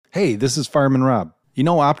Hey, this is Fireman Rob. You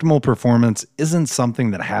know, optimal performance isn't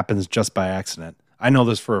something that happens just by accident. I know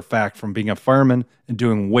this for a fact from being a fireman and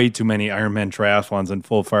doing way too many Ironman triathlons in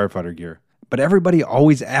full firefighter gear. But everybody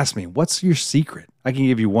always asks me, what's your secret? I can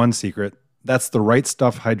give you one secret. That's the right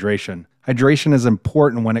stuff hydration. Hydration is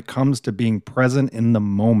important when it comes to being present in the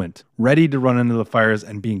moment, ready to run into the fires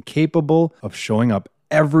and being capable of showing up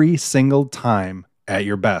every single time at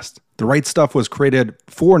your best. The right stuff was created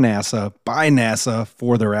for NASA, by NASA,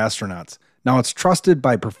 for their astronauts. Now it's trusted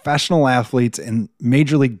by professional athletes in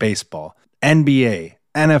Major League Baseball, NBA,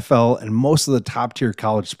 NFL, and most of the top-tier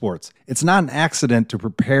college sports. It's not an accident to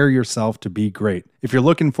prepare yourself to be great. If you're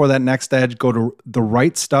looking for that next edge, go to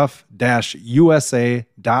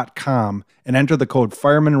therightstuff-usa.com and enter the code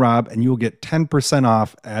FiremanRob and you will get 10%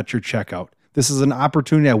 off at your checkout. This is an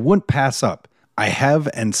opportunity I wouldn't pass up. I have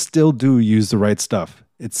and still do use the right stuff.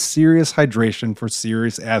 It's serious hydration for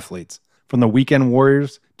serious athletes, from the weekend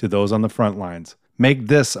warriors to those on the front lines. Make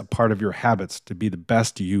this a part of your habits to be the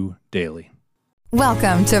best you daily.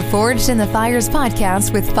 Welcome to Forged in the Fires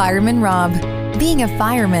podcast with Fireman Rob. Being a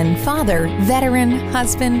fireman, father, veteran,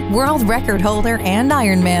 husband, world record holder, and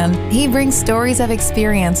Ironman, he brings stories of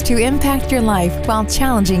experience to impact your life while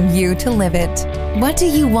challenging you to live it. What do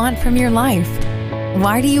you want from your life?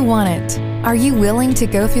 Why do you want it? Are you willing to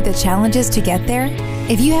go through the challenges to get there?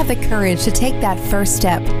 If you have the courage to take that first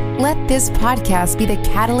step, let this podcast be the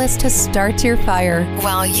catalyst to start your fire,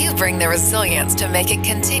 while you bring the resilience to make it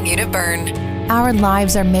continue to burn. Our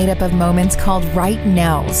lives are made up of moments called right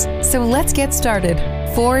nows. So let's get started.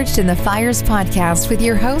 Forged in the Fires podcast with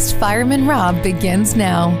your host, Fireman Rob, begins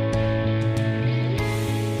now.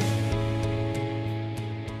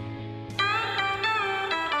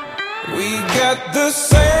 We got the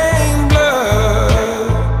same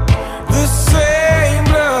blood, the same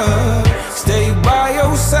blood. Stay by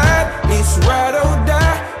your side, it's ride or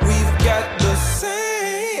die. We've got the same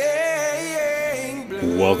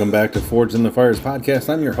blood. Welcome back to Forged in the Fires podcast.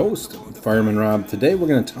 I'm your host, Fireman Rob. Today we're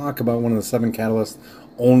going to talk about one of the 7 catalysts,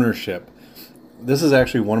 ownership. This is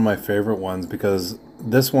actually one of my favorite ones because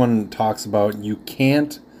this one talks about you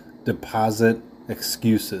can't deposit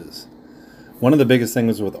excuses. One of the biggest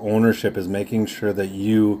things with ownership is making sure that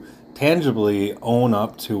you tangibly own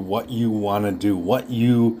up to what you want to do, what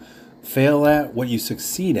you fail at, what you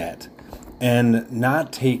succeed at, and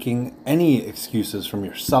not taking any excuses from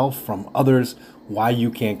yourself, from others, why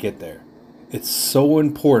you can't get there. It's so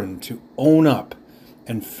important to own up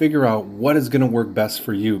and figure out what is going to work best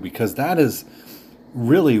for you, because that is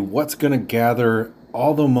really what's going to gather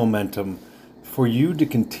all the momentum for you to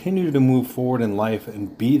continue to move forward in life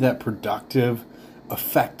and be that productive,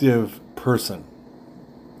 effective person.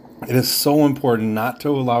 It is so important not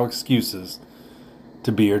to allow excuses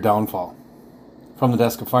to be your downfall. From the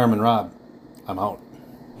desk of Fireman Rob, I'm out.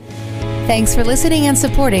 Thanks for listening and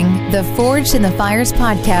supporting the Forged in the Fires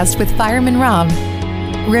podcast with Fireman Rob.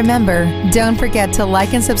 Remember, don't forget to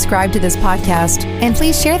like and subscribe to this podcast, and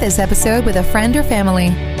please share this episode with a friend or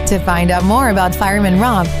family. To find out more about Fireman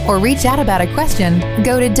Rob or reach out about a question,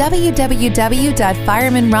 go to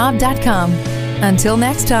www.firemanrob.com. Until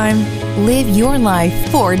next time, live your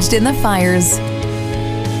life forged in the fires.